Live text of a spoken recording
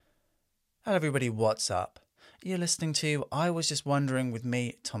Hello everybody, what's up? You're listening to I Was Just Wondering with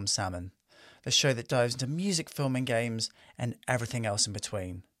me, Tom Salmon, the show that dives into music, film and games and everything else in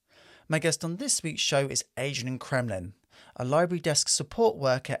between. My guest on this week's show is Adrian Kremlin, a library desk support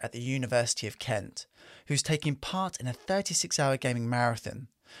worker at the University of Kent, who's taking part in a 36-hour gaming marathon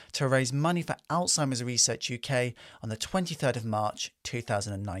to raise money for Alzheimer's Research UK on the 23rd of March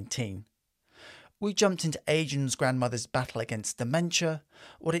 2019. We jumped into Adrian's grandmother's battle against dementia,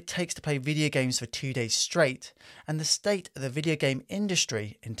 what it takes to play video games for 2 days straight, and the state of the video game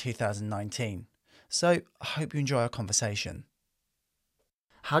industry in 2019. So, I hope you enjoy our conversation.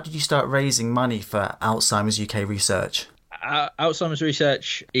 How did you start raising money for Alzheimer's UK Research? Alzheimer's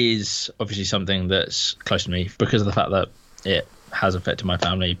Research is obviously something that's close to me because of the fact that it has affected my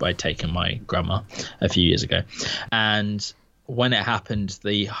family by taking my grandma a few years ago. And when it happened,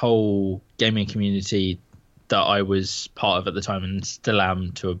 the whole gaming community that I was part of at the time, and still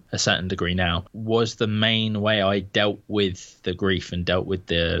am to a certain degree now, was the main way I dealt with the grief and dealt with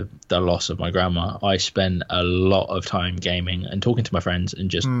the loss of my grandma. I spent a lot of time gaming and talking to my friends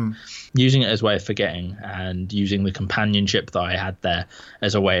and just using it as a way of forgetting, and using the companionship that I had there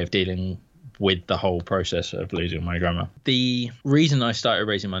as a way of dealing with the whole process of losing my grandma. The reason I started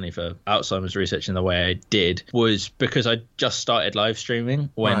raising money for Alzheimer's Research in the way I did was because I just started live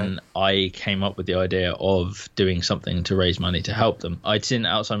streaming when I came up with the idea of doing something to raise money to help them. I'd seen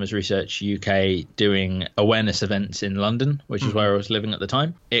Alzheimer's Research UK doing awareness events in London, which is where I was living at the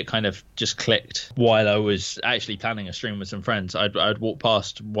time. It kind of just clicked while I was actually planning a stream with some friends. I'd walk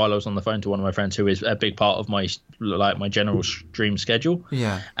past while I was on the phone to one of my friends who is a big part of my general stream schedule.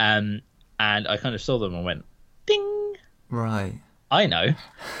 Yeah. And I kind of saw them and went, ding. Right. I know.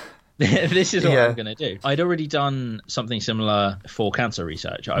 This is what I'm going to do. I'd already done something similar for cancer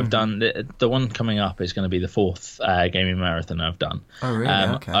research. I've done the one coming up is going to be the fourth gaming marathon I've done. Oh, really?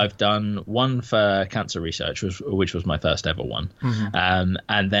 Okay. I've done one for cancer research, which was my first ever one.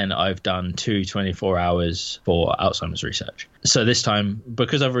 And then I've done 24 hours for Alzheimer's research. So this time,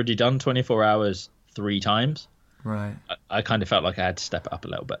 because I've already done 24 hours 3 times, right, I kind of felt like I had to step it up a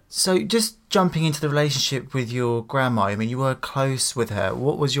little bit. So just jumping into the relationship with your grandma, I mean, you were close with her.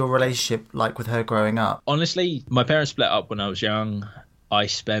 What was your relationship like with her growing up? Honestly, my parents split up when I was young. I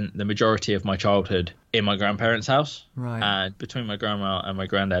spent the majority of my childhood in my grandparents' house. Right. And between my grandma and my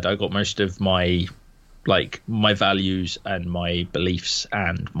granddad, I got most of my values and my beliefs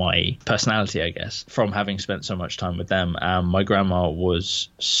and my personality, I guess, from having spent so much time with them. My grandma was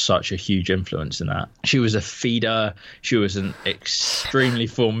such a huge influence in that. She was a feeder. She was an extremely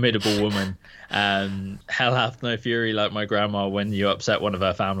formidable woman. Hell hath no fury like my grandma when you upset one of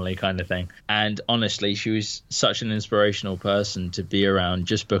her family, kind of thing. And honestly, she was such an inspirational person to be around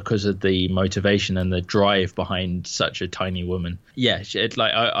just because of the motivation and the drive behind such a tiny woman. Yeah,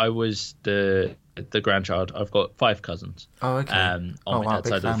 I was the grandchild. I've got 5 cousins. Oh, okay. On my dad's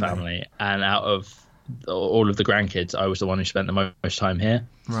side of the family. And out of all of the grandkids, I was the one who spent the most time here.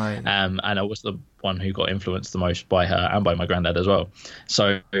 Right. And I was the one who got influenced the most by her and by my granddad as well.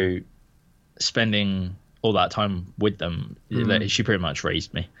 So spending all that time with them, she pretty much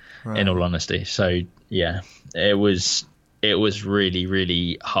raised me, in all honesty. So yeah, it was really,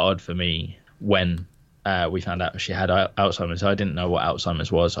 really hard for me when we found out she had Alzheimer's. I didn't know what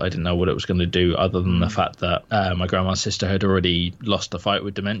Alzheimer's was. I didn't know what it was going to do, other than the fact that my grandma's sister had already lost the fight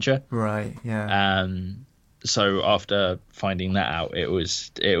with dementia. Right. Yeah. So after finding that out, it was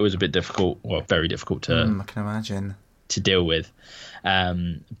a bit difficult, well, very difficult to I can imagine, to deal with.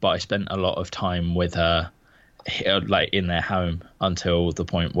 But I spent a lot of time with her, like in their home, until the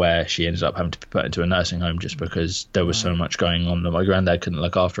point where she ended up having to be put into a nursing home just because there was so much going on that my granddad couldn't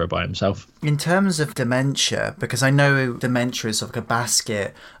look after her by himself. In terms of dementia, because I know dementia is sort of a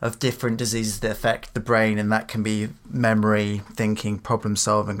basket of different diseases that affect the brain, and that can be memory, thinking, problem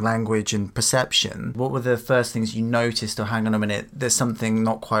solving, language and perception. What were the first things you noticed, or hang on a minute, there's something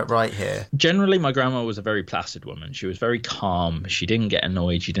not quite right here? Generally, my grandma was a very placid woman. She was very calm. She didn't get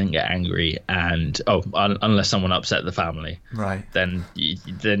annoyed. She didn't get angry. And, unless someone upset the family. Right. Then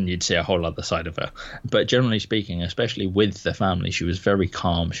you'd see a whole other side of her. But generally speaking, especially with the family, she was very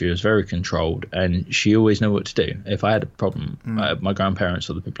calm. She was very controlled, and she always knew what to do. If I had a problem, my grandparents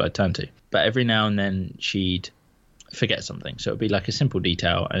were the people I'd turn to. But every now and then she'd forget something. So it'd be like a simple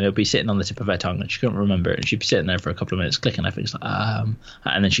detail, and it'd be sitting on the tip of her tongue, and she couldn't remember it. And she'd be sitting there for a couple of minutes, clicking her fingers, and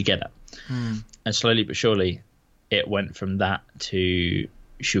then she'd get it. And slowly but surely, it went from that to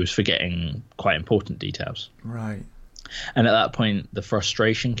she was forgetting quite important details. Right. And at that point, the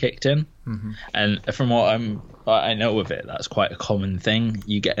frustration kicked in. And from what I know of it, that's quite a common thing.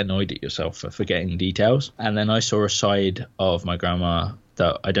 You get annoyed at yourself for forgetting details. And then I saw a side of my grandma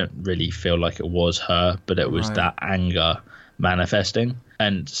that I don't really feel like it was her, but it was that anger manifesting.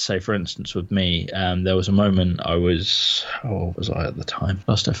 And so, for instance, with me, there was a moment how old was I at the time?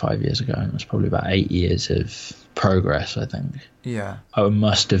 Lost her 5 years ago, and it was probably about 8 years of progress, I think. Yeah. I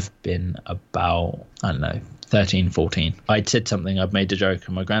must have been about, I don't know, 13, 14. I'd said something, I'd made a joke,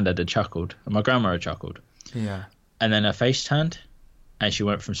 and my granddad had chuckled, and my grandma had chuckled. Yeah. And then her face turned, and she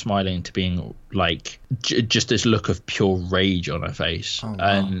went from smiling to being like just this look of pure rage on her face. Oh, wow.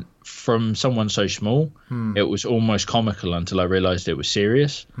 And from someone so small, it was almost comical until I realised it was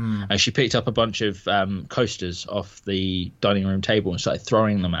serious. And she picked up a bunch of coasters off the dining room table and started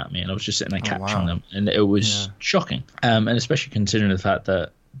throwing them at me, and I was just sitting there catching them, and it was shocking. And especially considering the fact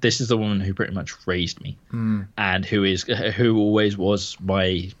that this is the woman who pretty much raised me, and who always was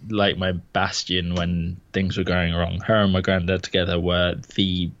my bastion when things were going wrong. Her and my granddad together were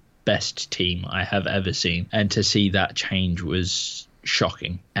the best team I have ever seen, and to see that change was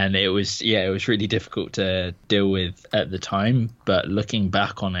shocking. And it was really difficult to deal with at the time, but looking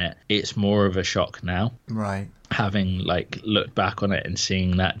back on it, it's more of a shock now. Right. Having looked back on it and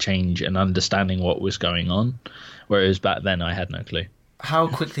seeing that change and understanding what was going on, whereas back then I had no clue. How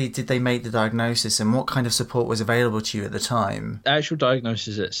quickly did they make the diagnosis, and what kind of support was available to you at the time? The actual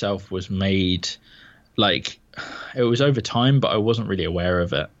diagnosis itself was made, it was over time, but I wasn't really aware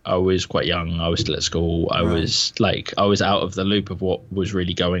of it. I was quite young. I was still at school. I was out of the loop of what was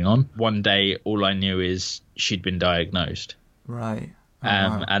really going on. One day, all I knew is she'd been diagnosed. Right.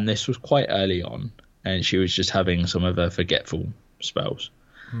 And this was quite early on, and she was just having some of her forgetful spells.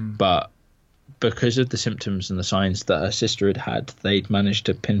 But because of the symptoms and the signs that her sister had, they'd managed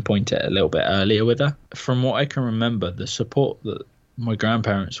to pinpoint it a little bit earlier with her. From what I can remember, the support that my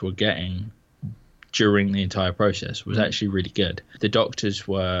grandparents were getting during the entire process was actually really good. The doctors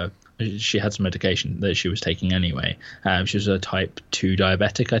she had some medication that she was taking anyway. She was a type 2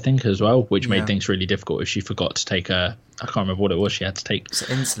 diabetic, I think, as well, which made things really difficult if she forgot to take I can't remember what it was she had to take. It's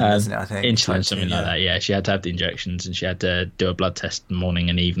insulin, isn't it, I think? Insulin, something like that, yeah. She had to have the injections, and she had to do a blood test morning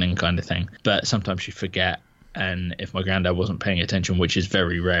and evening kind of thing. But sometimes she'd forget, and if my granddad wasn't paying attention, which is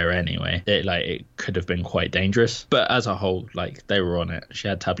very rare anyway, it could have been quite dangerous. But as a whole, they were on it. She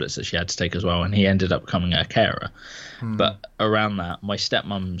had tablets that she had to take as well, and he ended up becoming a carer. But around that, my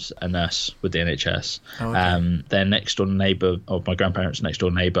stepmom's a nurse with the NHS. Their next door neighbour, or my grandparents' next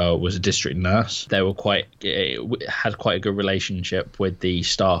door neighbour, was a district nurse. They were had quite a good relationship with the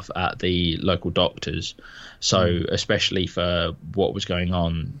staff at the local doctors. So especially for what was going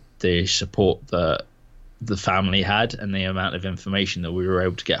on, the support that the family had and the amount of information that we were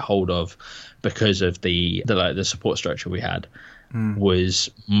able to get hold of because of the support structure we had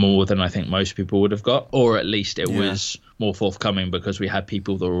was more than I think most people would have got, or at least it was more forthcoming because we had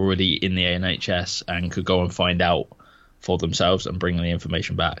people that were already in the NHS and could go and find out for themselves and bring the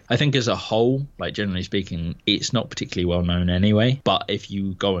information back. I think as a whole, generally speaking, it's not particularly well known anyway, but if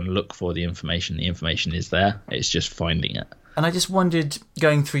you go and look for the information is there. It's just finding it. And I just wondered,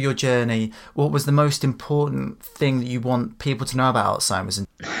 going through your journey, what was the most important thing that you want people to know about Alzheimer's?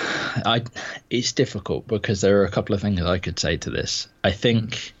 It's difficult because there are a couple of things I could say to this. I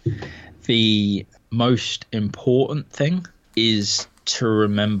think the most important thing is to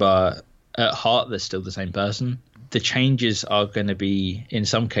remember at heart they're still the same person. The changes are going to be, in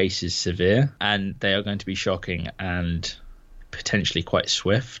some cases, severe, and they are going to be shocking and potentially quite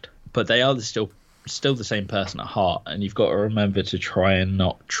swift, but they are still the same person at heart, and you've got to remember to try and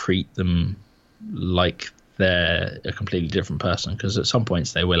not treat them like they're a completely different person, because at some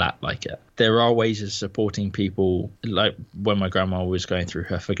points they will act like it. There are ways of supporting people, like when my grandma was going through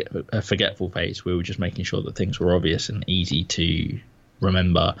her forgetful phase, we were just making sure that things were obvious and easy to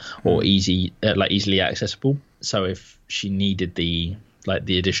remember, or easily accessible. So if she needed the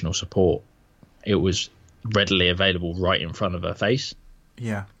additional support, it was readily available right in front of her face.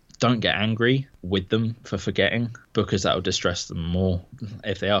 Yeah. Don't get angry with them for forgetting, because that will distress them more.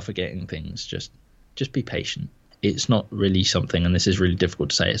 If they are forgetting things, just be patient. It's not really something, and this is really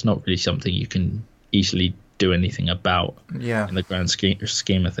difficult to say, it's not really something you can easily do anything about in the grand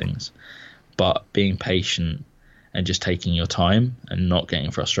scheme of things. But being patient and just taking your time and not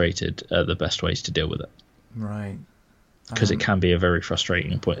getting frustrated are the best ways to deal with it. Right. Because it can be a very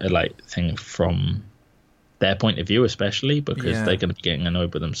frustrating thing from their point of view, especially because they're going to be getting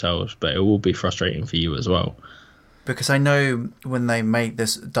annoyed with themselves, but it will be frustrating for you as well. Because I know when they make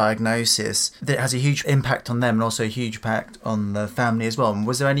this diagnosis, that it has a huge impact on them and also a huge impact on the family as well. And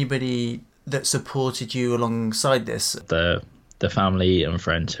was there anybody that supported you alongside this? The family and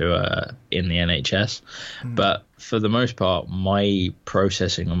friends who are in the NHS. But for the most part, my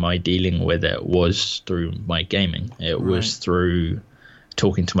processing and my dealing with it was through my gaming. It was through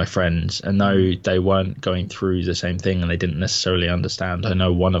talking to my friends, and though they weren't going through the same thing and they didn't necessarily understand, I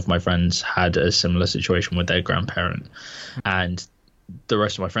know one of my friends had a similar situation with their grandparent, and the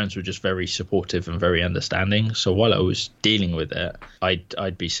rest of my friends were just very supportive and very understanding. So while I was dealing with it,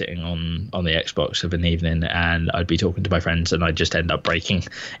 I'd be sitting on the Xbox of an evening, and I'd be talking to my friends, and I'd just end up breaking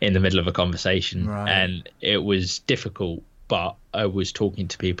in the middle of a conversation. Right. And it was difficult, but I was talking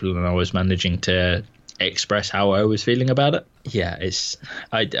to people and I was managing to express how I was feeling about it. Yeah,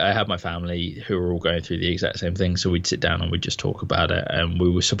 I had my family who were all going through the exact same thing, so we'd sit down and we'd just talk about it. And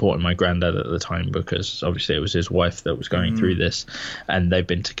we were supporting my granddad at the time, because obviously it was his wife that was going through this, and they've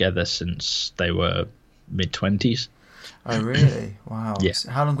been together since they were mid-20s. Oh, really? Wow. Yeah.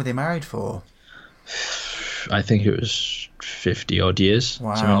 So how long were they married for? I think it was 50 odd years.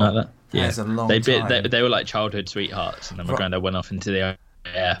 Wow. Something like that. Yeah, That's a long time. They were like childhood sweethearts, and then my granddad went off into the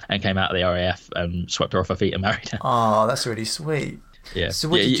RAF and came out of the RAF and swept her off her feet and married her. Oh, that's really sweet. Yeah, so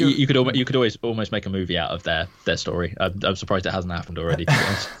what yeah, did you could always almost make a movie out of their story. I'm surprised it hasn't happened already, to be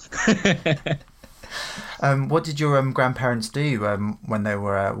honest. What did your grandparents do when they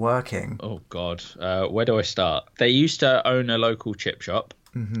were working? Oh God, where do I start? They used to own a local chip shop,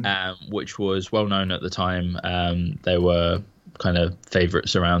 which was well known at the time. They were kind of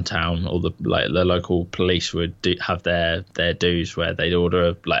favourites around town. All the local police would have their dues, where they'd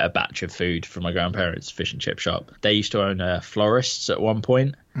order a batch of food from my grandparents' fish and chip shop. They used to own a florist's at one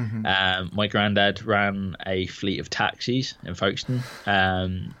point. My granddad ran a fleet of taxis in Folkestone,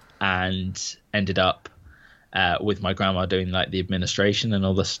 and ended up with my grandma doing the administration and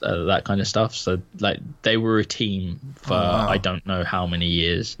all this that kind of stuff. So they were a team for I don't know how many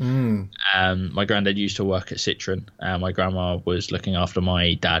years. My granddad used to work at Citroen, and my grandma was looking after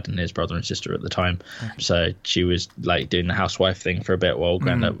my dad and his brother and sister at the time. So she was doing the housewife thing for a bit while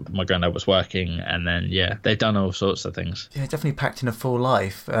my granddad was working, and then they've done all sorts of things. Yeah, definitely packed in a full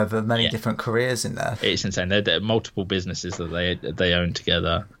life of many different careers in there. It's insane. There are multiple businesses that they own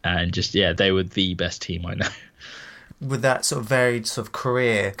together, and just they were the best team I know. With that sort of varied sort of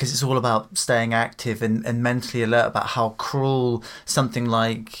career, because it's all about staying active and mentally alert about how cruel something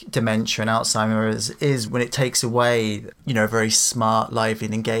like dementia and Alzheimer's is when it takes away, a very smart, lively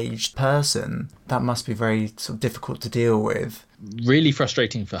and engaged person. That must be very sort of difficult to deal with. Really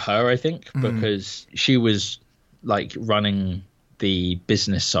frustrating for her, I think, because she was running the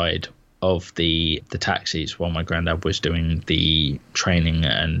business side of the taxis while my granddad was doing the training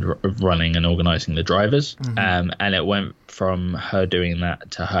and running and organising the drivers. And it went from her doing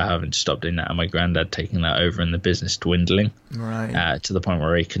that to her having to stop doing that, and my granddad taking that over and the business dwindling to the point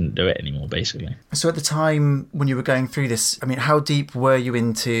where he couldn't do it anymore, basically. So at the time when you were going through this, I mean, how deep were you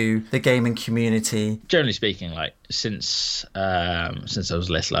into the gaming community? Generally speaking, since I was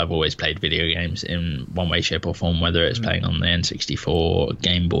little, I've always played video games in one way, shape or form, whether it's playing on the N64,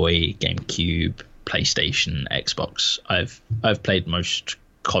 Game Boy, GameCube, PlayStation, Xbox. I've played most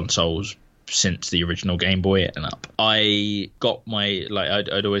consoles since the original Game Boy and up. I got my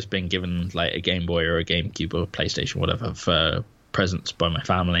I'd always been given a Game Boy or a GameCube or a PlayStation, whatever, for presents by my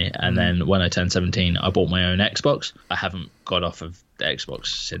family, and then when I turned 17 I bought my own Xbox. I haven't got off of the Xbox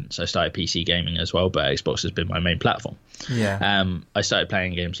since. I started PC gaming as well, but Xbox has been my main platform. I started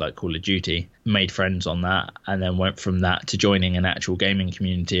playing games like Call of Duty, made friends on that, and then went from that to joining an actual gaming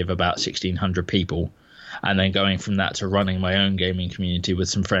community of about 1,600 people, and then going from that to running my own gaming community with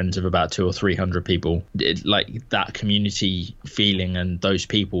some friends of about 200 or 300 people. That community feeling and those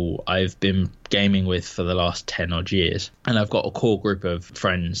people I've been gaming with for the last 10 odd years, and I've got a core group of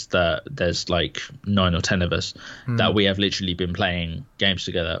friends that there's 9 or 10 of us that we have literally been playing games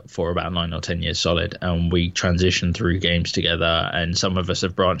together for about 9 or 10 years solid, and we transition through games together, and some of us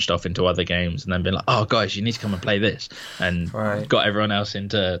have branched off into other games and then been oh guys, you need to come and play this, and got everyone else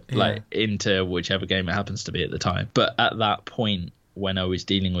into into whichever game it happens to be at the time. But at that point when I was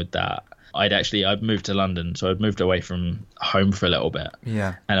dealing with that, I'd moved to London, so I'd moved away from home for a little bit.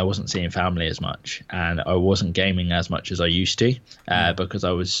 And I wasn't seeing family as much, and I wasn't gaming as much as I used to, because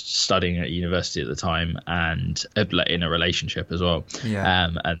I was studying at university at the time and in a relationship as well.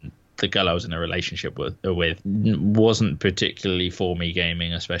 And the girl I was in a relationship with wasn't particularly for me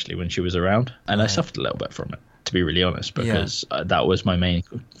gaming, especially when she was around, and I suffered a little bit from it, to be really honest, because that was my main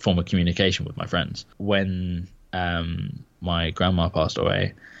form of communication with my friends. When my grandma passed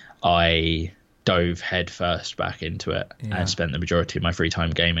away, I dove headfirst back into it and spent the majority of my free time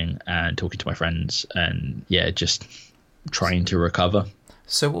gaming and talking to my friends and just trying to recover.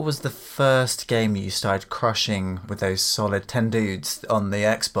 So what was the first game you started crushing with those solid 10 dudes on the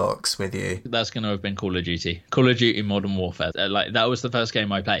Xbox with you? That's going to have been Call of Duty. Call of Duty Modern Warfare. Like, that was the first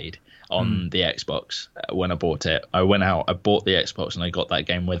game I played on the Xbox when I bought it. I went out, I bought the Xbox, and I got that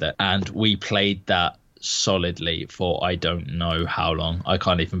game with it. And we played that solidly for I don't know how long. I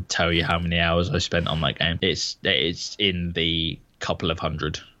can't even tell you how many hours I spent on that game. It's in the couple of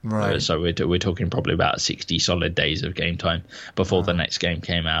hundred. Right. So we're talking probably about 60 solid days of game time before the next game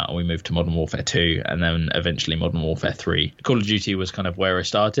came out, and we moved to Modern Warfare 2 and then eventually Modern Warfare 3. Call of Duty was kind of where I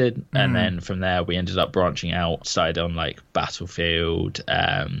started, and then from there we ended up branching out, started on like Battlefield.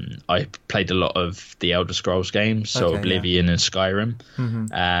 I played a lot of the Elder Scrolls games, so Oblivion and Skyrim.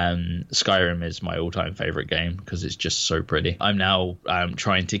 Skyrim is my all-time favorite game because it's just so pretty. I'm now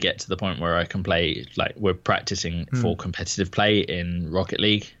trying to get to the point where I can play, like, we're practicing for competitive play in Rocket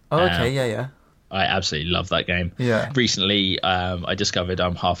League. Oh, okay, yeah. I absolutely love that game. Yeah. Recently, I discovered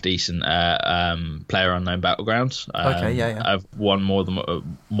I'm half decent at PlayerUnknown Battlegrounds. I've won more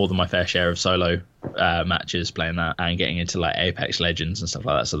than my fair share of solo matches playing that, and getting into like Apex Legends and stuff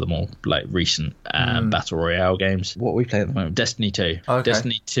like that. So the more like recent battle royale games. What are we playing at the moment? Destiny 2. Okay.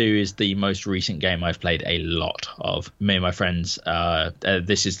 Destiny 2 is the most recent game I've played a lot of. Me and my friends.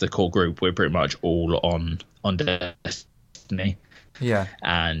 This is the core group. We're pretty much all on Destiny. Yeah.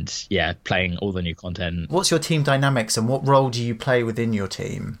 And playing all the new content. What's your team dynamics, and what role do you play within your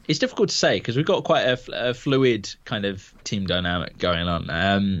team? It's difficult to say because we've got quite a fluid kind of team dynamic going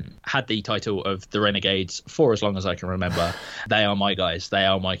on. Had the title of the Renegades for as long as I can remember. They are my guys. They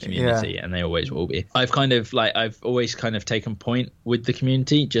are my community, and they always will be. I've always kind of taken point with the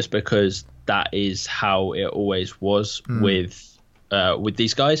community just because that is how it always was with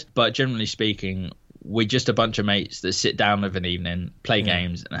these guys. But generally speaking, we're just a bunch of mates that sit down of an evening, play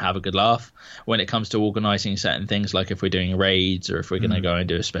games, and have a good laugh. When it comes to organising certain things, like if we're doing raids, or if we're going to go and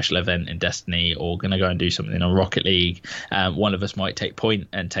do a special event in Destiny, or going to go and do something on Rocket League, one of us might take point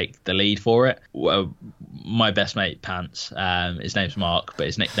and take the lead for it. My best mate, Pants, his name's Mark, but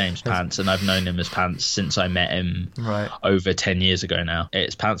his nickname's Pants, and I've known him as Pants since I met him over 10 years ago now.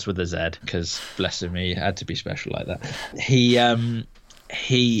 It's Pants with a Z, because bless him, he had to be special like that.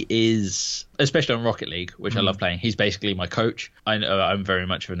 He is, especially on Rocket League, which I love playing, he's basically my coach. I know I'm very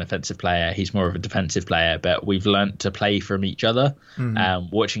much of an offensive player. He's more of a defensive player, but we've learnt to play from each other,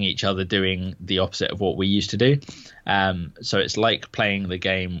 watching each other doing the opposite of what we used to do. So it's like playing the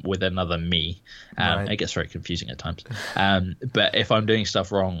game with another me. It gets very confusing at times. But if I'm doing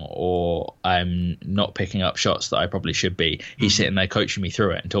stuff wrong or I'm not picking up shots that I probably should be, he's sitting there coaching me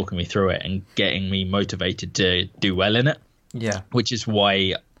through it and talking me through it and getting me motivated to do well in it. Yeah, which is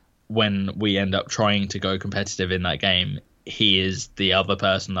why when we end up trying to go competitive in that game, he is the other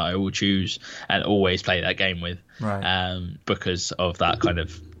person that I will choose and always play that game with, because of that kind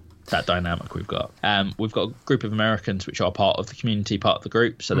of that dynamic we've got. We've got a group of Americans which are part of the community, part of the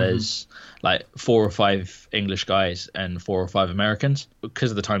group. So there's like 4 or 5 English guys and 4 or 5 Americans.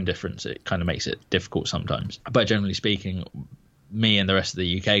 Because of the time difference, it kind of makes it difficult sometimes. But generally speaking, me and the rest of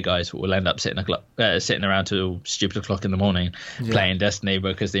the UK guys will end up sitting around till stupid o'clock in the morning playing Destiny,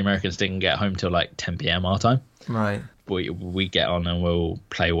 because the Americans didn't get home till like 10 p.m. our time. Right. We get on and we'll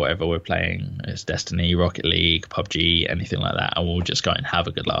play whatever we're playing. It's Destiny, Rocket League, PUBG, anything like that, and we'll just go and have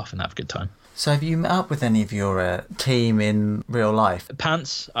a good laugh and have a good time. So have you met up with any of your team in real life?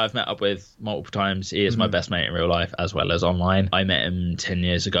 Pants, I've met up with multiple times. He is my best mate in real life as well as online. I met him 10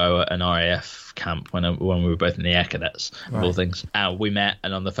 years ago at an RAF camp when we were both in the Air Cadets, of all things. We met,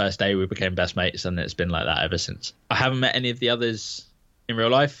 and on the first day we became best mates, and it's been like that ever since. I haven't met any of the others in real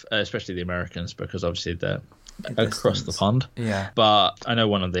life, especially the Americans, because obviously they're across the pond. But I know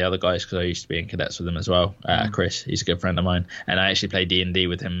one of the other guys because I used to be in cadets with him as well. Chris, he's a good friend of mine, and I actually play D&D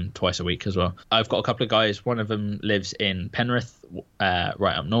with him twice a week as well. I've got a couple of guys. One of them lives in Penrith,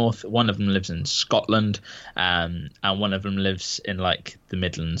 right up north. One of them lives in Scotland, and one of them lives in like the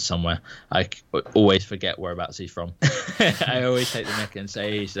Midlands somewhere. I always forget whereabouts he's from. I always take the mick and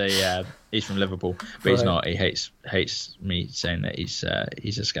say he's from Liverpool, but he's not. He hates me saying that he's a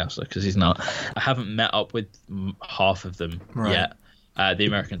Scouser, because he's not. I haven't met up with half of them yet. The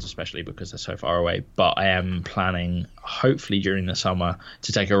Americans especially, because they're so far away. But I am planning, hopefully during the summer,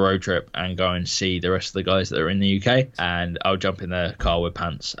 to take a road trip and go and see the rest of the guys that are in the UK. And I'll jump in the car with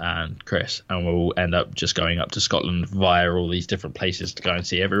Pants and Chris, and we'll end up just going up to Scotland via all these different places to go and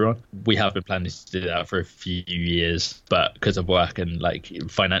see everyone. We have been planning to do that for a few years, but because of work and like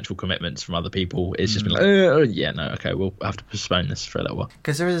financial commitments from other people, it's just been like, we'll have to postpone this for a little while.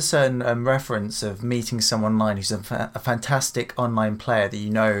 Because there is a certain reference of meeting someone online who's a fantastic online player that you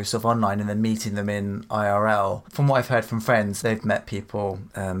know sort of online, and then meeting them in IRL. From what I've heard from friends, they've met people,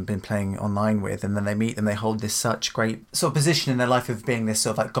 been playing online with, and then they meet them, they hold this such great sort of position in their life of being this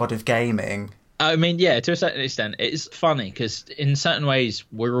sort of like god of gaming. I mean, yeah, to a certain extent, it's funny because in certain ways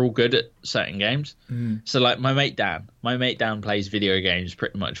we're all good at certain games. So, like my mate Dan plays video games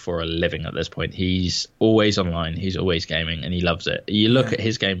pretty much for a living at this point. He's always online, he's always gaming, and he loves it. You look at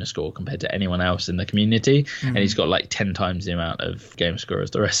his gamer score compared to anyone else in the community, and he's got like 10 times the amount of gamer score as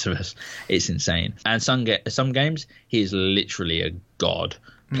the rest of us. It's insane. And some games, he is literally a god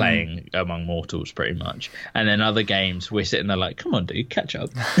playing among mortals, pretty much. And then other games, we're sitting there like, come on, dude, catch up.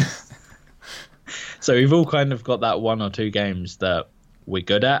 So we've all kind of got that one or two games that we're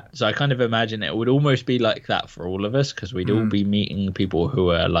good at. So I kind of imagine it would almost be like that for all of us, because we'd all be meeting people who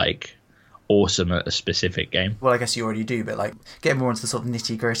are like awesome at a specific game. Well, I guess you already do, but like get more into the sort of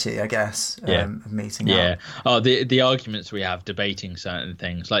nitty gritty, I guess, of meeting up. Oh, the arguments we have debating certain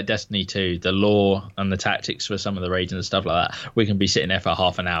things like Destiny 2, the lore and the tactics for some of the raids and stuff like that. We can be sitting there for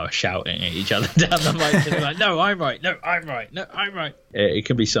half an hour shouting at each other down the mic, and like, no, I'm right, no, I'm right, no, I'm right. It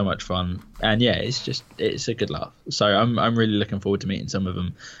can be so much fun, and yeah, it's a good laugh. So I'm really looking forward to meeting some of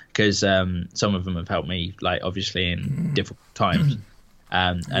them, because some of them have helped me, like obviously in difficult times.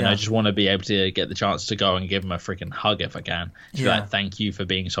 And I just want to be able to get the chance to go and give them a freaking hug if I can. Just be like, thank you for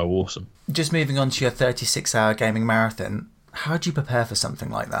being so awesome. Just moving on to your 36-hour gaming marathon, how do you prepare for something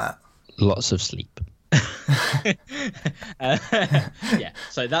like that? Lots of sleep.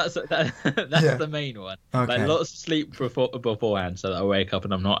 So that's the main one. Okay. Like lots of sleep beforehand, so that I wake up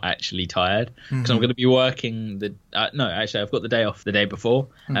and I'm not actually tired, because I'm going to be working I've got the day off the day before,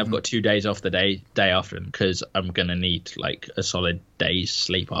 and I've got 2 days off the day after, because I'm going to need like a solid day's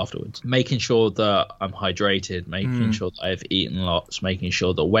sleep afterwards. Making sure that I'm hydrated, making sure that I've eaten lots, making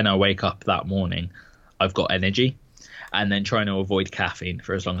sure that when I wake up that morning I've got energy, and then trying to avoid caffeine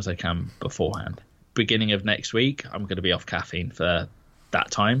for as long as I can beforehand. Beginning of next week, I'm going to be off caffeine for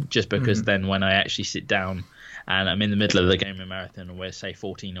that time, just because then when I actually sit down and I'm in the middle of the gaming marathon, and we're say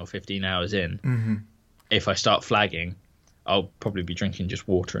 14 or 15 hours in, if I start flagging, I'll probably be drinking just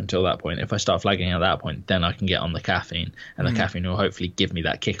water until that point. If I start flagging at that point, then I can get on the caffeine, and the caffeine will hopefully give me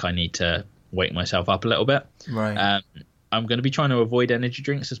that kick I need to wake myself up a little bit. Right. I'm going to be trying to avoid energy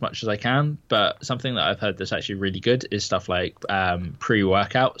drinks as much as I can, but something that I've heard that's actually really good is stuff like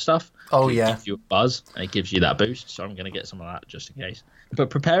pre-workout stuff. Oh, It yeah. gives you a buzz, and it gives you that boost, so I'm going to get some of that just in case. But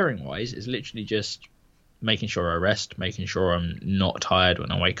preparing-wise is literally just making sure I rest, making sure I'm not tired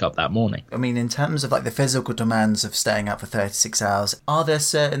when I wake up that morning. I mean, in terms of like the physical demands of staying up for 36 hours, are there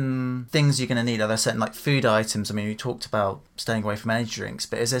certain things you're going to need? Are there certain like food items? I mean, we talked about staying away from energy drinks,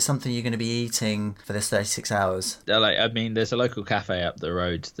 but is there something you're going to be eating for this 36 hours? There's a local cafe up the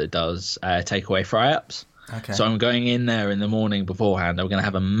road that does takeaway fry-ups. Okay. So I'm going in there in the morning beforehand. I'm going to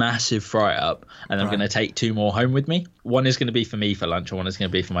have a massive fry up, and I'm going to take 2 more home with me. One is going to be for me for lunch, and one is going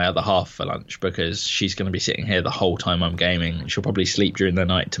to be for my other half for lunch, because she's going to be sitting here the whole time I'm gaming. She'll probably sleep during the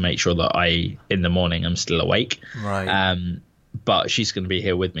night to make sure that in the morning, I'm still awake. Right. But she's going to be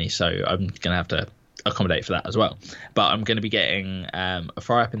here with me, so I'm going to have to accommodate for that as well. But I'm going to be getting a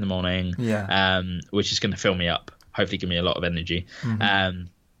fry up in the morning, which is going to fill me up, hopefully give me a lot of energy.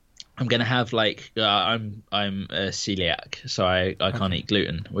 I'm going to have I'm a celiac, so I can't eat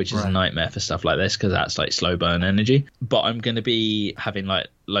gluten, which is a nightmare for stuff like this, because that's like slow burn energy. But I'm going to be having like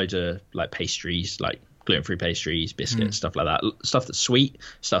loads of like pastries, like gluten-free pastries, biscuits, stuff like that. Stuff that's sweet,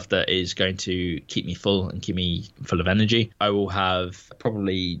 stuff that is going to keep me full and keep me full of energy. I will have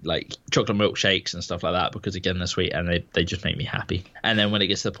probably like chocolate milkshakes and stuff like that, because again, they're sweet and they just make me happy. And then when it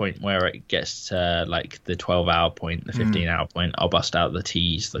gets to the point where it gets to like the 12-hour point, the 15-hour point, I'll bust out the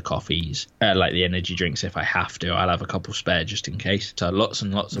teas, the coffees, like the energy drinks if I have to. I'll have a couple spare just in case. So lots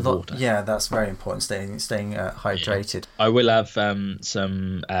and lots of water. Yeah, that's very important, staying hydrated. I will have some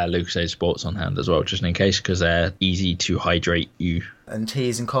Lucozade Sports on hand as well, just in case, because they're easy to hydrate you. And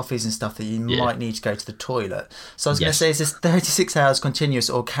teas and coffees and stuff that you might need to go to the toilet. So I was going to say, is this 36 hours continuous,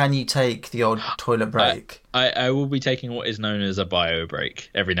 or can you take the old toilet break? I will be taking what is known as a bio break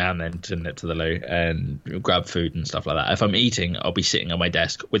every now and then to nip to the loo and grab food and stuff like that. If I'm eating, I'll be sitting at my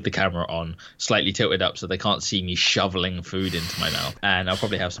desk with the camera on, slightly tilted up so they can't see me shoveling food into my mouth. And I'll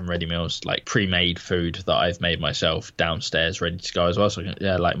probably have some ready meals, like pre-made food that I've made myself downstairs, ready to go as well. So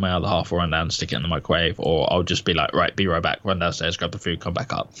like my other half will run down, stick it in the microwave, or I'll just be like, right, be right back, run downstairs, grab the food, come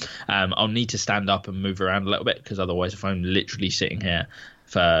back up. I'll need to stand up and move around a little bit, because otherwise if I'm literally sitting here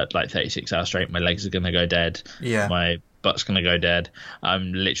for like 36 hours straight, my legs are going to go dead. Yeah. My butt's going to go dead.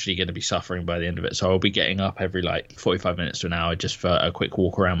 I'm literally going to be suffering by the end of it. So I'll be getting up every like 45 minutes to an hour just for a quick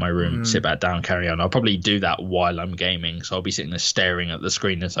walk around my room, sit back down, carry on. I'll probably do that while I'm gaming. So I'll be sitting there staring at the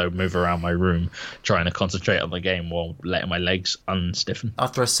screen as I move around my room, trying to concentrate on the game while letting my legs unstiffen.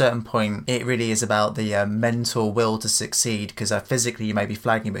 After a certain point, it really is about the mental will to succeed, because physically you may be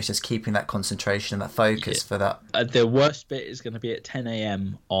flagging, but it's just keeping that concentration and that focus for that. The worst bit is going to be at 10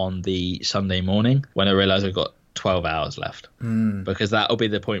 a.m. on the Sunday morning when I realise I've got 12 hours left, because that'll be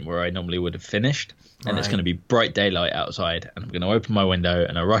the point where I normally would have finished, and it's going to be bright daylight outside, and I'm going to open my window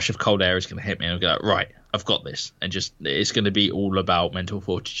and a rush of cold air is going to hit me, and I'm going to go, right, I've got this. And just, it's going to be all about mental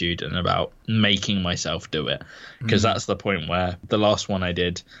fortitude and about making myself do it, because that's the point where the last one I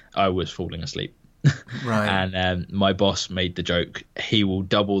did, I was falling asleep. Right. And my boss made the joke, he will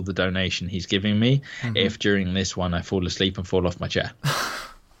double the donation he's giving me if during this one I fall asleep and fall off my chair.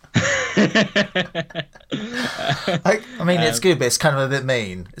 I mean, it's good, but it's kind of a bit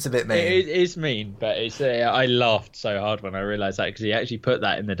mean. It's a bit mean. It is mean, but it's. I laughed so hard when I realised that, because he actually put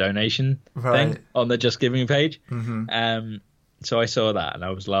that in the donation thing on the Just Giving page. So I saw that and I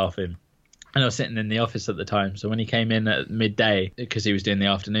was laughing. And I was sitting in the office at the time, so when he came in at midday, because he was doing the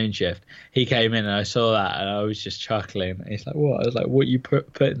afternoon shift, he came in and I saw that and I was just chuckling. He's like, what? I was like, what you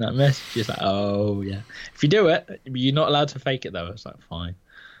put in that message? He's like, oh, yeah. If you do it, you're not allowed to fake it, though. I was like, fine.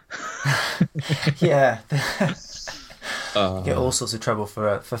 Yeah. You get all sorts of trouble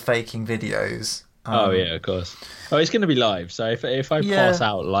for faking videos. Oh yeah, of course. Oh, it's going to be live, so if I pass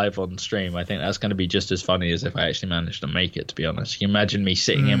out live on stream, I think that's going to be just as funny as if I actually managed to make it, to be honest. You can imagine me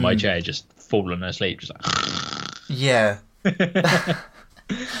sitting in my chair just falling asleep, just like... Yeah. I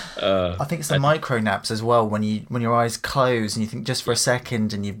think it's the micro naps as well, when your eyes close and you think just for a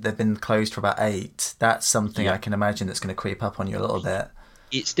second and they've been closed for about 8. That's something I can imagine that's going to creep up on you a little bit.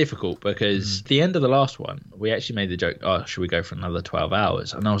 It's difficult because at the end of the last one, we actually made the joke, oh, should we go for another 12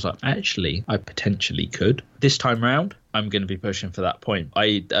 hours? And I was like, actually, I potentially could. This time round, I'm going to be pushing for that point.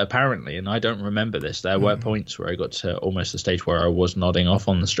 I apparently, and I don't remember this, there were points where I got to almost the stage where I was nodding off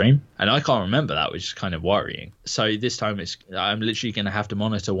on the stream. And I can't remember that, which is kind of worrying. So this time, I'm literally going to have to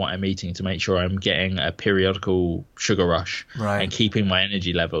monitor what I'm eating to make sure I'm getting a periodical sugar rush and keeping my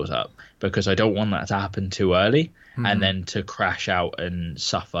energy levels up, because I don't want that to happen too early. And then to crash out and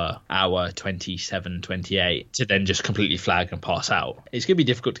suffer hour 27, 28 to then just completely flag and pass out. It's going to be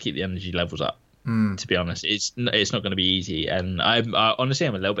difficult to keep the energy levels up. To be honest, it's not going to be easy, and honestly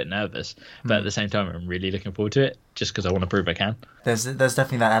I'm a little bit nervous, but at the same time I'm really looking forward to it, just because I want to prove I can. There's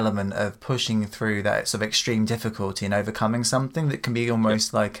definitely that element of pushing through that sort of extreme difficulty and overcoming something that can be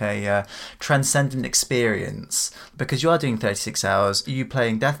almost like a transcendent experience, because you are doing 36 hours. Are you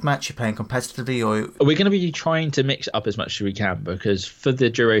playing deathmatch? You're playing competitively, or we're going to be trying to mix it up as much as we can, because for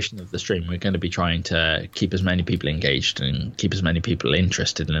the duration of the stream we're going to be trying to keep as many people engaged and keep as many people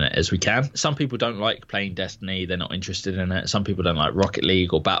interested in it as we can. Some people don't like playing Destiny, they're not interested in it. Some people don't like Rocket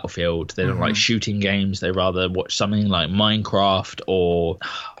League or Battlefield, they don't like shooting games, they rather watch something like Minecraft or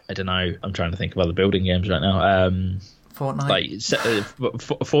I don't know, I'm trying to think of other building games right now. Fortnite?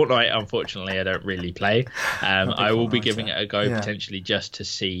 Fortnite, unfortunately, I don't really play. I will be giving it a go potentially just to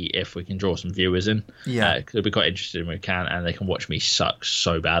see if we can draw some viewers in. Yeah, because it'll be quite interesting if we can, and they can watch me suck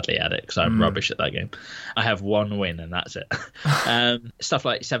so badly at it because I'm rubbish at that game. I have one win and that's it. Stuff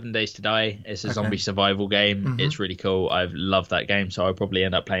like 7 Days to Die. It's a zombie survival game. It's really cool. I've loved that game, so I'll probably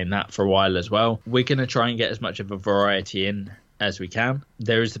end up playing that for a while as well. We're going to try and get as much of a variety in as we can.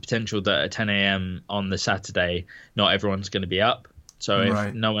 There is the potential that at 10 a.m. on the Saturday, not everyone's going to be up. So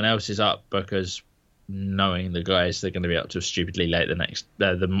if no one else is up, because knowing the guys, they're going to be up till stupidly late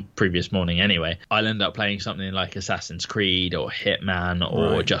the previous morning anyway, I'll end up playing something like Assassin's Creed or Hitman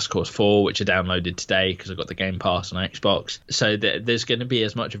or Just Cause 4, which I downloaded today because I got the Game Pass on Xbox. So there's going to be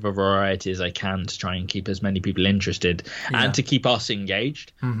as much of a variety as I can to try and keep as many people interested and to keep us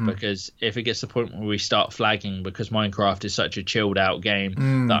engaged, because if it gets to the point where we start flagging because Minecraft is such a chilled out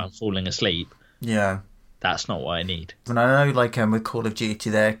game that I'm falling asleep, that's not what I need. And I know, like with Call of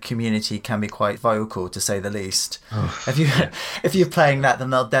Duty, their community can be quite vocal, to say the least. If you're playing that, then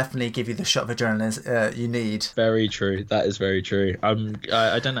they'll definitely give you the shot of adrenaline you need. Very true. That is very true.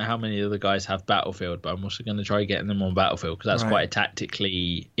 I don't know how many of the guys have Battlefield, but I'm also going to try getting them on Battlefield, because that's quite a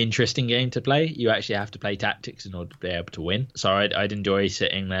tactically interesting game to play. You actually have to play tactics in order to be able to win. So I'd enjoy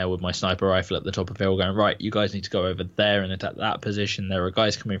sitting there with my sniper rifle at the top of the hill going, right, you guys need to go over there and attack that position. There are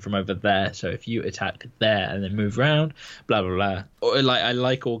guys coming from over there, so if you attack there and then move around, blah blah blah. Or I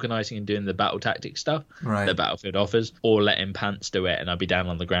like organising and doing the battle tactics stuff that Battlefield offers, or letting Pants do it and I'll be down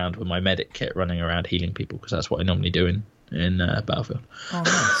on the ground with my medic kit running around healing people, because that's what I normally do in Battlefield. Oh,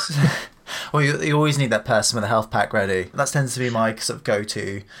 nice. Well, you always need that person with a health pack ready. That tends to be my sort of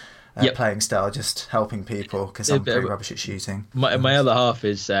go-to playing style, just helping people, because I'm pretty rubbish at shooting. My other half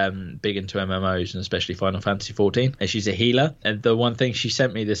is big into MMOs, and especially Final Fantasy 14, and she's a healer. And the one thing, she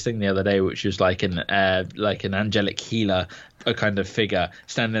sent me this thing the other day, which was like an angelic healer, a kind of figure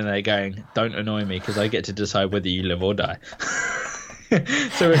standing there going, "Don't annoy me, because I get to decide whether you live or die."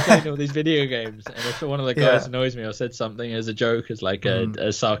 So we're playing all these video games, and if one of the guys annoys me or said something as a joke, as like a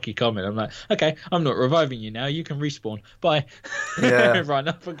sarky comment, I'm like, "Okay, I'm not reviving you now. You can respawn. Bye." Run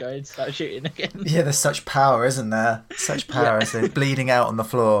up and go and start shooting again. Yeah, there's such power, isn't there? Such power as they're bleeding out on the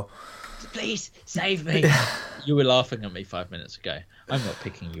floor. Please save me. You were laughing at me 5 minutes ago. I'm not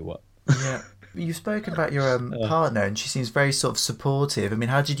picking you up. Yeah. You've spoken about your partner, and she seems very sort of supportive. I mean,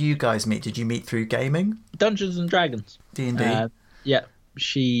 how did you guys meet? Did you meet through gaming? Dungeons and Dragons. D&D. Yeah,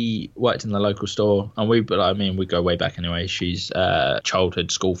 she worked in the local store, and we go way back anyway. She's a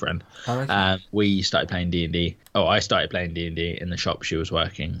childhood school friend. Oh, okay. We started playing D&D. Oh, I started playing D&D in the shop she was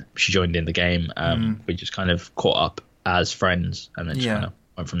working. She joined in the game. We just kind of caught up as friends, and then just kind of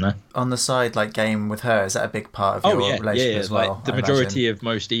went from there. On the side, like, game with her, is that a big part of your relationship as well? Like, the majority of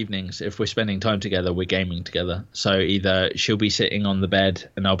most evenings, if we're spending time together, we're gaming together. So either she'll be sitting on the bed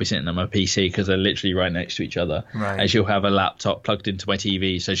and I'll be sitting at my PC, because they're literally right next to each other. Right. And she'll have a laptop plugged into my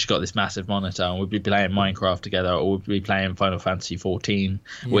TV, so she's got this massive monitor, and we'll be playing Minecraft together, or we'll be playing Final Fantasy 14,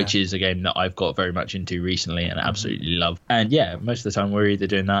 which is a game that I've got very much into recently and absolutely love. And yeah, most of the time we're either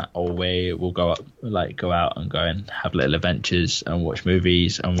doing that, or we will go out and go and have little adventures and watch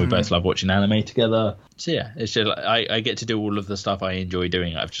movies, and we both love watching anime together. So yeah, it's just like, I get to do all of the stuff I enjoy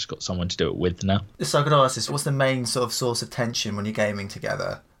doing. I've just got someone to do it with now. So I could ask this, what's the main sort of source of tension when you're gaming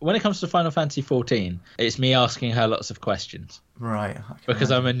together? When it comes to Final Fantasy 14, it's me asking her lots of questions. Right.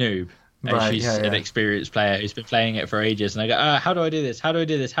 Because I'm a noob. And she's an experienced player who's been playing it for ages. And I go, how do I do this? How do I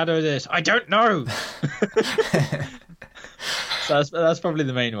do this? How do I do this? I don't know! So that's probably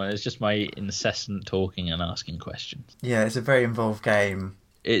the main one. It's just my incessant talking and asking questions. Yeah, it's a very involved game.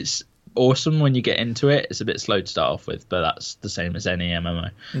 It's awesome when you get into it. It's a bit slow to start off with, but that's the same as any MMO.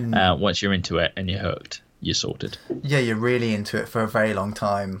 Once you're into it and you're hooked, you're sorted. Yeah, you're really into it for a very long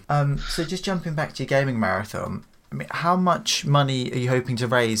time. So just jumping back to your gaming marathon, I mean, how much money are you hoping to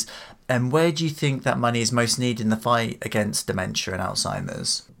raise, and where do you think that money is most needed in the fight against dementia and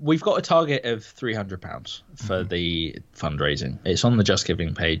Alzheimer's? We've got a target of £300 for the fundraising. It's on the Just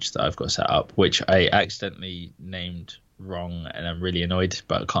Giving page that I've got set up, which I accidentally named wrong, and I'm really annoyed,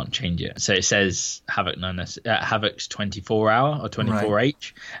 but I can't change it. So it says Havoc's 24-hour or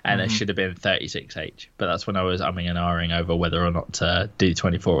 24H, and it should have been 36H. But that's when I was umming and ahhing over whether or not to do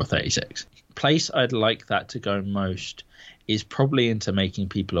 24 or 36. Place I'd like that to go most is probably into making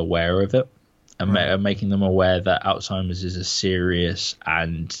people aware of it, and making them aware that Alzheimer's is a serious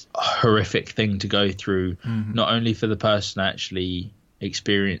and horrific thing to go through, not only for the person actually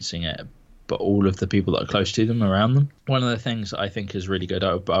experiencing it, but all of the people that are close to them, around them. One of the things that I think is really good,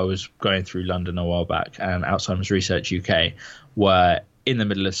 I was going through London a while back, and Alzheimer's Research UK were in the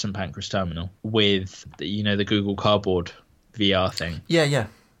middle of St Pancras Terminal with, the Google Cardboard VR thing. Yeah.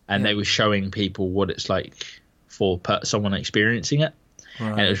 And they were showing people what it's like for someone experiencing it.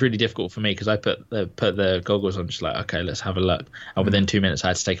 Right. And it was really difficult for me, because I put the goggles on, just like, okay, let's have a look. And within 2 minutes I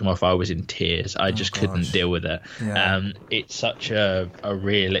had to take them off. I was in tears. I just couldn't deal with it. Yeah. It's such a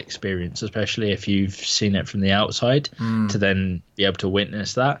real experience, especially if you've seen it from the outside, to then be able to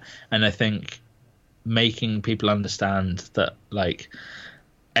witness that. And I think making people understand that, like,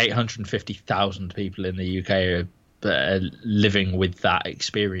 850,000 people in the UK are living with that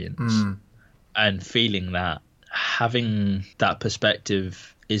experience and feeling that, having that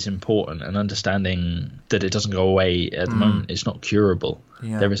perspective is important, and understanding that it doesn't go away at the moment. It's not curable.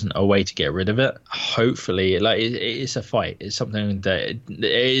 There isn't a way to get rid of it. Hopefully, like, it's a fight. It's something that it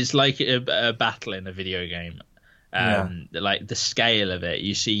is like a battle in a video game. Like, the scale of it,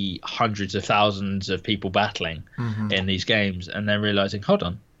 you see hundreds of thousands of people battling in these games, and then realizing, hold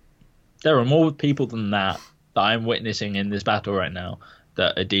on, there are more people than that I'm witnessing in this battle right now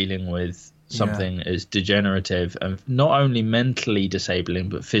that are dealing with something as degenerative and not only mentally disabling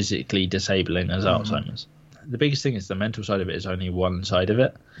but physically disabling as Alzheimer's. The biggest thing is the mental side of it is only one side of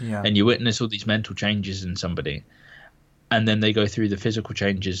it, and you witness all these mental changes in somebody, and then they go through the physical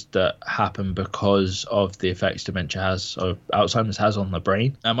changes that happen because of the effects dementia has, or Alzheimer's has, on the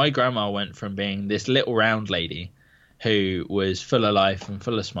brain. And my grandma went from being this little round lady who was full of life and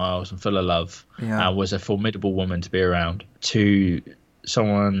full of smiles and full of love, and was a formidable woman to be around, to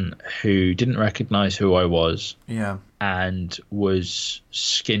someone who didn't recognize who I was, and was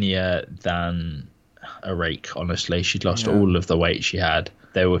skinnier than a rake. Honestly, she'd lost all of the weight she had,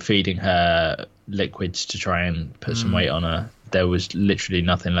 they were feeding her liquids to try and put some weight on her. There was literally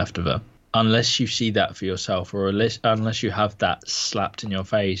nothing left of her. Unless you see that for yourself, or unless you have that slapped in your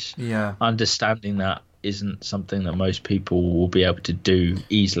face, understanding that isn't something that most people will be able to do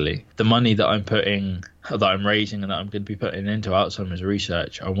easily. The money that I'm raising and that I'm going to be putting into Alzheimer's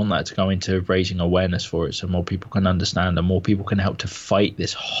research, I want that to go into raising awareness for it so more people can understand and more people can help to fight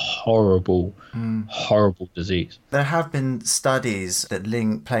this horrible disease. There have been studies that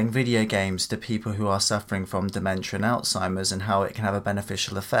link playing video games to people who are suffering from dementia and Alzheimer's and how it can have a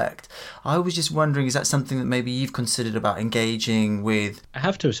beneficial effect. I was just wondering, is that something that maybe you've considered about engaging with? I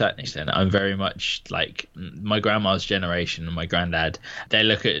have to a certain extent. I'm very much like my grandma's generation and my granddad. They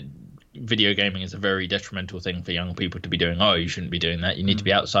look at video gaming is a very detrimental thing for young people to be doing. Oh, you shouldn't be doing that. You need to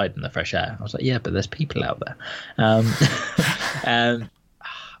be outside in the fresh air. I was like, yeah, but there's people out there.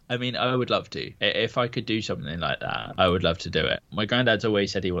 I mean, I would love to. If I could do something like that, I would love to do it. My granddad's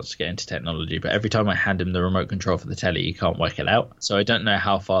always said he wants to get into technology, but every time I hand him the remote control for the telly, he can't work it out. So I don't know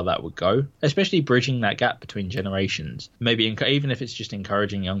how far that would go, especially bridging that gap between generations. Maybe even if it's just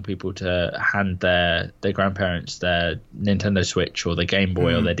encouraging young people to hand their grandparents their Nintendo Switch or their Game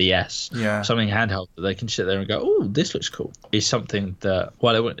Boy or their DS, something handheld that they can sit there and go, oh, this looks cool, is something that,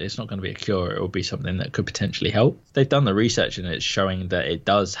 well, it's not going to be a cure. It will be something that could potentially help. They've done the research and it's showing that it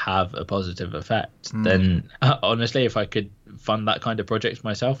does have a positive effect. Then honestly, if I could fund that kind of project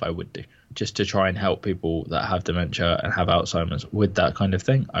myself, I would do, just to try and help people that have dementia and have Alzheimer's with that kind of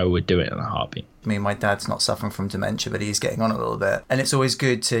thing. I would do it in a heartbeat. I mean, my dad's not suffering from dementia, but he's getting on a little bit, and it's always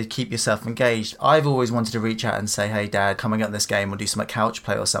good to keep yourself engaged. I've always wanted to reach out and say, hey dad, coming up this game, we'll do some like couch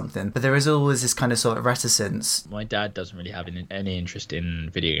play or something, but there is always this kind of sort of reticence. My dad doesn't really have any interest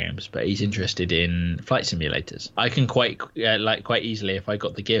in video games, but he's interested in flight simulators. I can quite easily, if I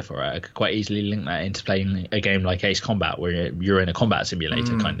got the gear for it, I could quite easily link that into playing a game like Ace Combat, where you're in a combat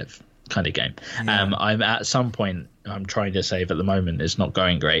simulator kind of game. I'm at some point, I'm trying to save at the moment, it's not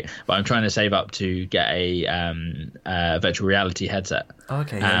going great, but I'm trying to save up to get a virtual reality headset.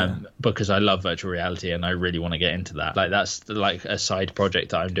 Because I love virtual reality and I really want to get into that. Like that's like a side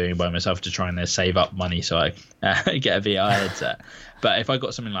project that I'm doing by myself to try and save up money so I get a VR headset. But if I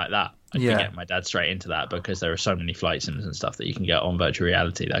got something like that, I could get my dad straight into that, because there are so many flight sims and stuff that you can get on virtual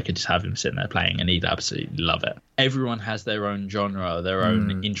reality that I could just have him sitting there playing and he'd absolutely love it. Everyone has their own genre, their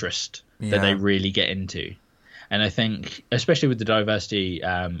own interest that they really get into. And I think, especially with the diversity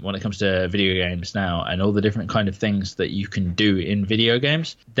when it comes to video games now and all the different kind of things that you can do in video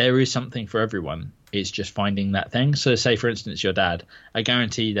games, there is something for everyone. It's just finding that thing. So say, for instance, your dad, I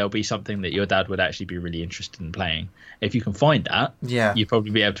guarantee there'll be something that your dad would actually be really interested in playing. If you can find that, you'd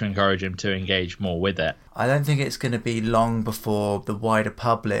probably be able to encourage him to engage more with it. I don't think it's going to be long before the wider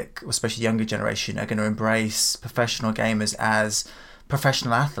public, especially younger generation, are going to embrace professional gamers as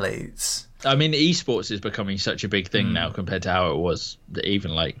professional athletes. I mean, esports is becoming such a big thing now compared to how it was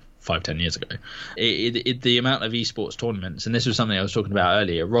even like 5-10 years ago. The amount of esports tournaments, and this was something I was talking about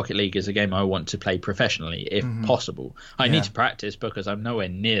earlier, Rocket League is a game I want to play professionally if possible. I need to practice because I'm nowhere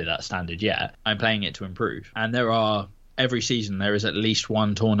near that standard yet. I'm playing it to improve. And every season there is at least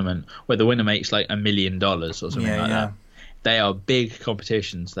one tournament where the winner makes like $1 million or something like that. They are big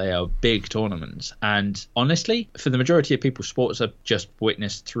competitions. They are big tournaments. And honestly, for the majority of people, sports are just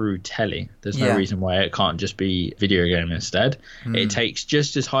witnessed through telly. There's no reason why it can't just be video game instead. It takes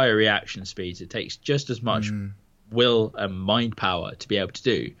just as high a reaction speeds. It takes just as much will and mind power to be able to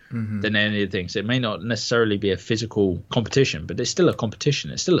do than any of the things. It may not necessarily be a physical competition, but it's still a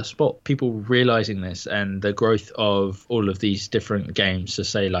competition. It's still a sport. People realizing this and the growth of all of these different games, so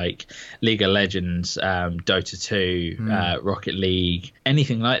say like League of Legends, Dota 2, Rocket League,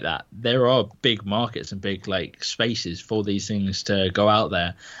 anything like that, there are big markets and big like spaces for these things to go out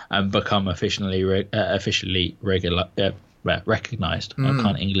there and become officially recognized. I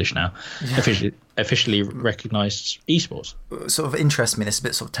can't English now. Officially recognized esports. Sort of interests me, this a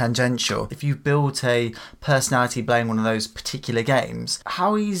bit sort of tangential. If you built a personality playing one of those particular games,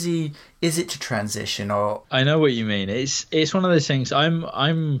 how easy is it to transition? Or I know what you mean. It's one of those things.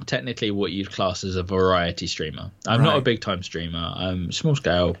 I'm technically what you'd class as a variety streamer. I'm not a big time streamer. I'm small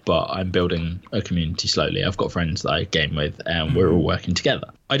scale, but I'm building a community slowly. I've got friends that I game with and we're all working together.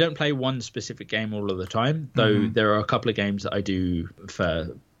 I don't play one specific game all of the time, though there are a couple of games that I do, for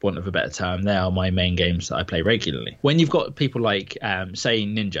want of a better term, they are my main games that I play regularly. When you've got people like, say,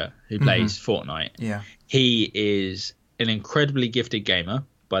 Ninja, who plays Fortnite, he is an incredibly gifted gamer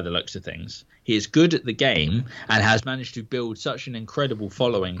by the looks of things. He is good at the game and has managed to build such an incredible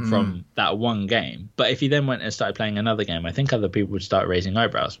following from that one game. But if he then went and started playing another game, I think other people would start raising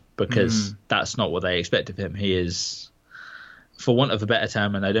eyebrows, because that's not what they expect of him. He is for want of a better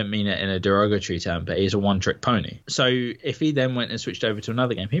term, and I don't mean it in a derogatory term, but he's a one-trick pony. So if he then went and switched over to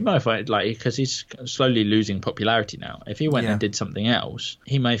another game, he might find, like, because he's slowly losing popularity now, if he went and did something else,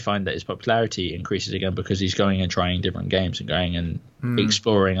 he may find that his popularity increases again because he's going and trying different games and going and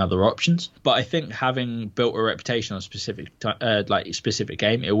exploring other options. But I think having built a reputation on a specific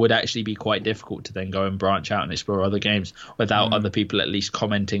game, it would actually be quite difficult to then go and branch out and explore other games without other people at least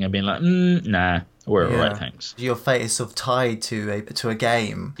commenting and being like, nah, we're all right, thanks. Your fate is sort of tied to a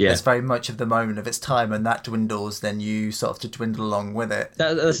game. Yeah. It's very much of the moment of its time, and that dwindles, then you sort of have to dwindle along with it.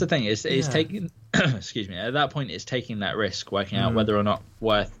 That's the thing. It's taking excuse me, at that point it's taking that risk, working out whether or not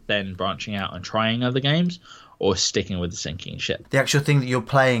worth then branching out and trying other games or sticking with the sinking ship. The actual thing that you're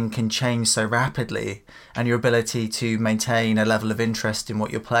playing can change so rapidly, and your ability to maintain a level of interest in what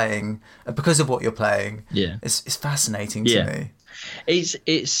you're playing because of what you're playing is fascinating to me.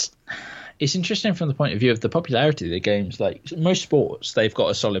 It's interesting from the point of view of the popularity of the games. Like most sports, they've got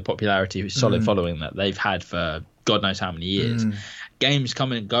a solid popularity, solid following that they've had for God knows how many years. Games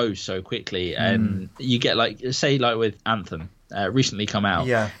come and go so quickly, and you get, like, say, like with Anthem, recently come out,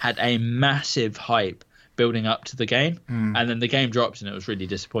 had a massive hype building up to the game, and then the game drops and it was really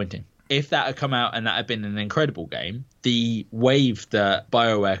disappointing. If that had come out and that had been an incredible game, the wave that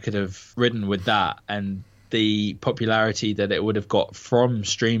BioWare could have ridden with that and the popularity that it would have got from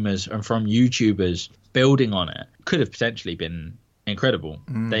streamers and from YouTubers building on it could have potentially been incredible.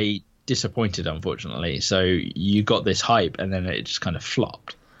 They disappointed, unfortunately. So you got this hype and then it just kind of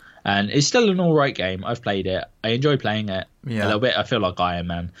flopped. And it's still an all right game. I've played it. I enjoy playing it a little bit. I feel like Iron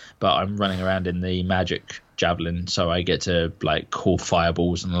Man, but I'm running around in the magic javelin, so I get to, like, call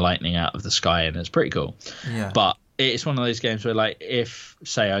fireballs and lightning out of the sky, and it's pretty cool. But it's one of those games where, like, if,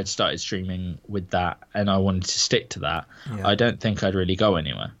 say, I'd started streaming with that and I wanted to stick to that, I don't think I'd really go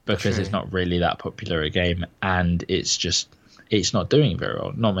anywhere because it's not really that popular a game, and it's not doing very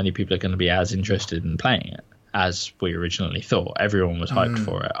well. Not many people are going to be as interested in playing it as we originally thought. Everyone was hyped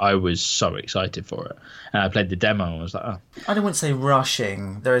for it. I was so excited for it. And I played the demo and was like, oh. I don't want to say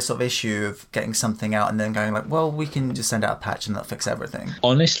rushing. There is sort of issue of getting something out and then going like, well, we can just send out a patch and that'll fix everything.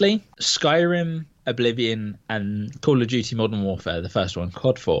 Honestly, Skyrim, Oblivion, and Call of Duty Modern Warfare, the first one,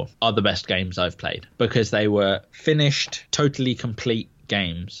 COD 4, are the best games I've played because they were finished, totally complete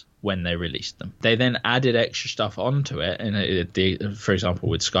games when they released them. They then added extra stuff onto it, and for example,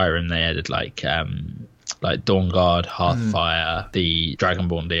 with Skyrim, they added like Dawnguard, Hearthfire, the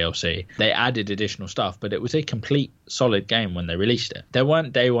Dragonborn DLC. They added additional stuff, but it was a complete solid game when they released it. There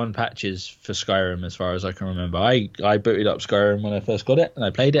weren't day one patches for Skyrim as far as I can remember. I booted up Skyrim when I first got it and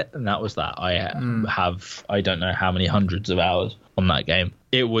I played it, and that was that. I have, I don't know how many hundreds of hours on that game.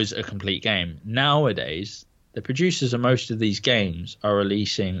 It was a complete game. Nowadays, the producers of most of these games are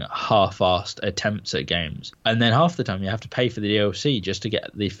releasing half-assed attempts at games. And then half the time you have to pay for the DLC just to get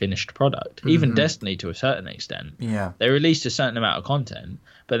the finished product. Even Destiny, to a certain extent. They released a certain amount of content,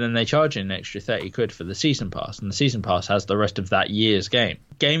 but then they charge you an extra 30 quid for the Season Pass. And the Season Pass has the rest of that year's game.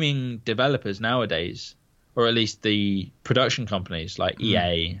 Gaming developers nowadays, or at least the production companies like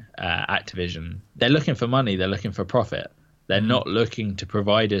EA, Activision, they're looking for money, they're looking for profit. They're not looking to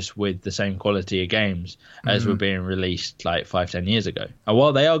provide us with the same quality of games as were being released like 5-10 years ago. And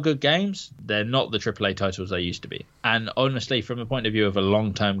while they are good games, they're not the AAA titles they used to be. And honestly, from the point of view of a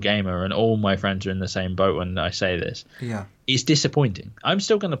long-term gamer, and all my friends are in the same boat when I say this, it's disappointing. I'm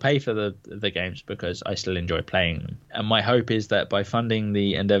still going to pay for the games because I still enjoy playing them. And my hope is that by funding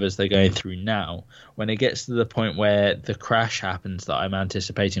the endeavors they're going through now, when it gets to the point where the crash happens that I'm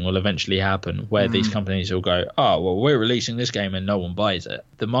anticipating will eventually happen, where these companies will go, oh, well, we're releasing this game and no one buys it,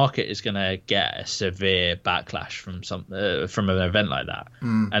 the market is going to get a severe backlash from an event like that.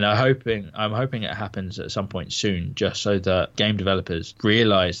 And I'm hoping it happens at some point soon, just so that game developers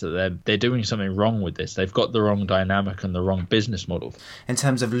realize that they're doing something wrong with this. They've got the wrong dynamic and the wrong business model. In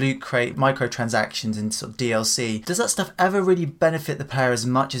terms of loot crate, microtransactions and sort of DLC, does that stuff ever really benefit the player as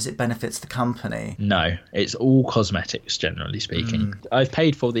much as it benefits the company? No, it's all cosmetics, generally speaking. I've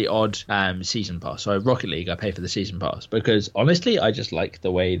paid for the odd season pass. So Rocket League, I pay for the season pass because honestly, I just like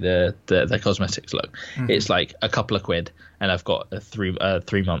the way the cosmetics look. It's like a couple of quid and I've got a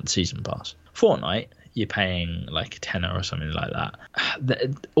 3-month season pass. Fortnite, you're paying like a tenner or something like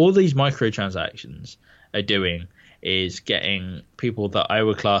that. All these microtransactions are doing is getting people that I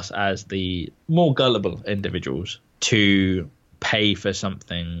would class as the more gullible individuals to pay for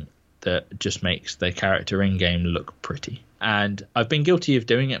something that just makes their character in game look pretty. And I've been guilty of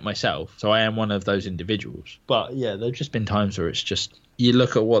doing it myself, so I am one of those individuals. But yeah, there have just been times where it's just, you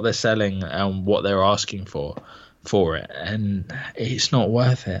look at what they're selling and what they're asking for it, and it's not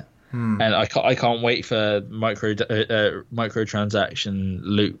worth it. And I can't wait for microtransaction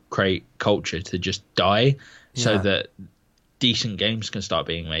loot crate culture to just die, so that decent games can start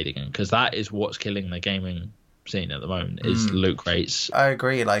being made again, because that is what's killing the gaming scene at the moment, is loot crates. I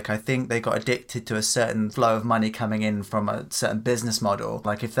agree. Like, I think they got addicted to a certain flow of money coming in from a certain business model.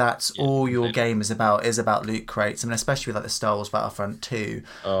 Like, if that's all your game is about loot crates, I mean, especially with like the Star Wars Battlefront 2.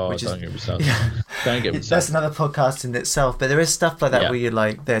 Don't get me started. Don't get me started. That's another podcast in itself. But there is stuff like that where you're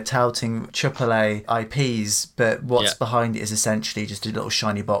like, they're touting AAA IPs, but what's behind it is essentially just a little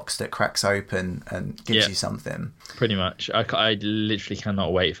shiny box that cracks open and gives you something. Pretty much. I literally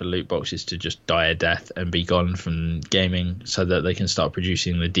cannot wait for loot boxes to just die a death and be gone from gaming, so that they can start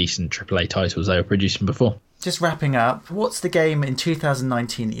producing the decent AAA titles they were producing before. Just wrapping up, what's the game in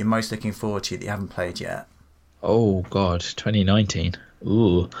 2019 that you're most looking forward to that you haven't played yet? Oh God, 2019.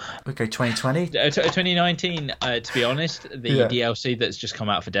 Ooh. Okay, 2020? 2019, to be honest, the DLC that's just come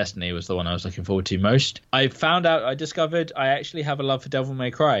out for Destiny was the one I was looking forward to most. I discovered I actually have a love for Devil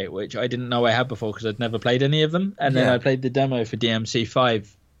May Cry, which I didn't know I had before because I'd never played any of them. And then I played the demo for DMC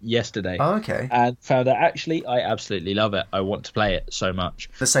 5 yesterday. Oh, okay. And found out actually I absolutely love it. I want to play it so much.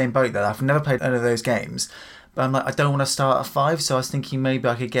 The same boat though. I've never played any of those games, but I'm like, I don't want to start at 5, so I was thinking maybe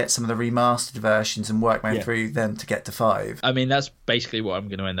I could get some of the remastered versions and work my way through them to get to 5. I mean, that's basically what I'm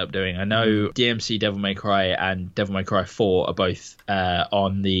going to end up doing. I know DMC Devil May Cry and Devil May Cry 4 are both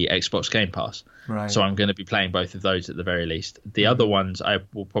on the Xbox Game Pass. Right. So I'm going to be playing both of those at the very least. The other ones I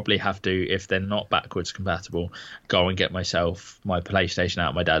will probably have to, if they're not backwards compatible, go and get myself my PlayStation out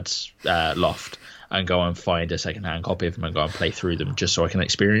of my dad's loft and go and find a second-hand copy of them and go and play through them just so I can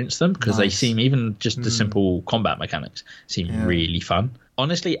experience them, because they seem, even just the simple combat mechanics seem really fun.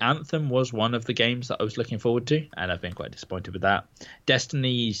 Honestly, Anthem was one of the games that I was looking forward to, and I've been quite disappointed with that.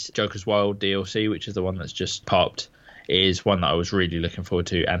 Destiny's Joker's Wild DLC, which is the one that's just popped, is one that I was really looking forward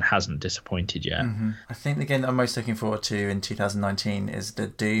to and hasn't disappointed yet. I think the game that I'm most looking forward to in 2019 is the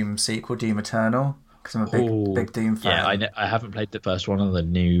Doom sequel, Doom Eternal, because I'm a big Doom fan. Yeah, I haven't played the first one on the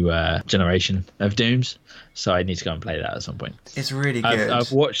new generation of Dooms, so I need to go and play that at some point. It's really good.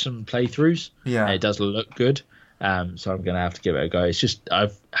 I've watched some playthroughs. Yeah. It does look good. So I'm going to have to give it a go. It's just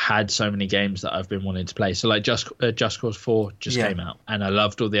I've had so many games that I've been wanting to play. So like Just Cause 4 just came out, and I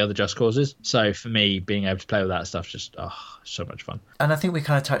loved all the other Just Causes. So for me, being able to play with that stuff, just so much fun. And I think we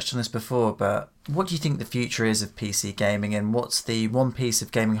kind of touched on this before, but what do you think the future is of PC gaming, and what's the one piece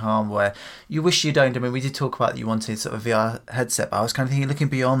of gaming hardware you wish you'd owned? I mean, we did talk about that you wanted sort of VR headset, but I was kind of thinking, looking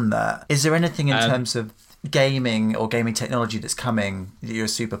beyond that, is there anything in terms of gaming or gaming technology that's coming that you're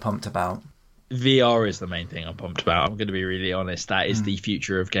super pumped about? VR is the main thing I'm pumped about. I'm going to be really honest. That is the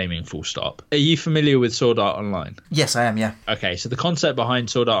future of gaming, full stop. Are you familiar with Sword Art Online? Yes, I am, yeah. Okay, so the concept behind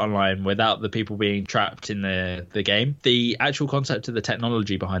Sword Art Online, without the people being trapped in the game, the actual concept of the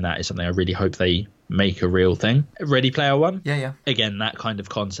technology behind that is something I really hope they make a real thing. Ready Player One? Yeah. Again, that kind of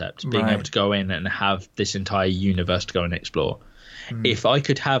concept, being able to go in and have this entire universe to go and explore. If I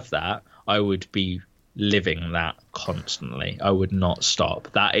could have that, I would be living that constantly. I would not stop.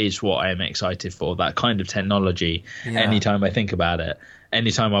 That is what I am excited for, that kind of technology. Anytime I think about it,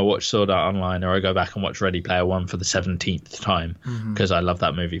 anytime I watch Sword Art Online, or I go back and watch Ready Player One for the 17th time, because I love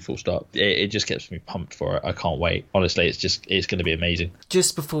that movie, full stop, it just gets me pumped for it. I can't wait. Honestly, it's going to be amazing.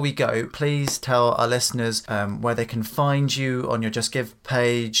 Just before we go, please tell our listeners where they can find you on your Just Give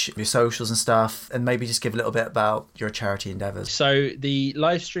page, your socials and stuff, and maybe just give a little bit about your charity endeavours. So the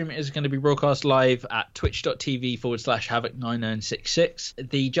live stream is going to be broadcast live at twitch.tv/Havoc9966.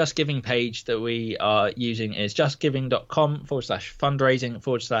 The Just Giving page that we are using is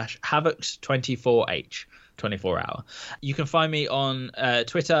justgiving.com/fundraising/Havocs24H. 24-hour. You can find me on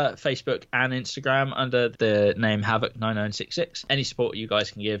Twitter, Facebook, and Instagram under the name Havoc9966. Any support you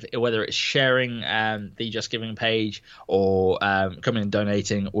guys can give, whether it's sharing the Just Giving page or coming and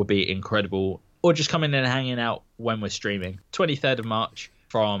donating, would be incredible. Or just coming in and hanging out when we're streaming. 23rd of March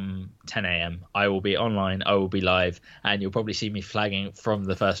from 10 a.m. I will be online, I will be live, and you'll probably see me flagging from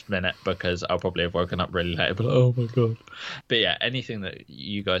the first minute because I'll probably have woken up really late. But oh my god. But yeah, anything that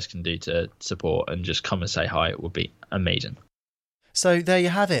you guys can do to support and just come and say hi, it would be amazing. So there you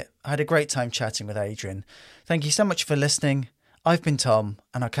have it. I had a great time chatting with Adrian. Thank you so much for listening. I've been Tom,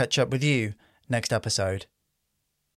 and I'll catch up with you next episode.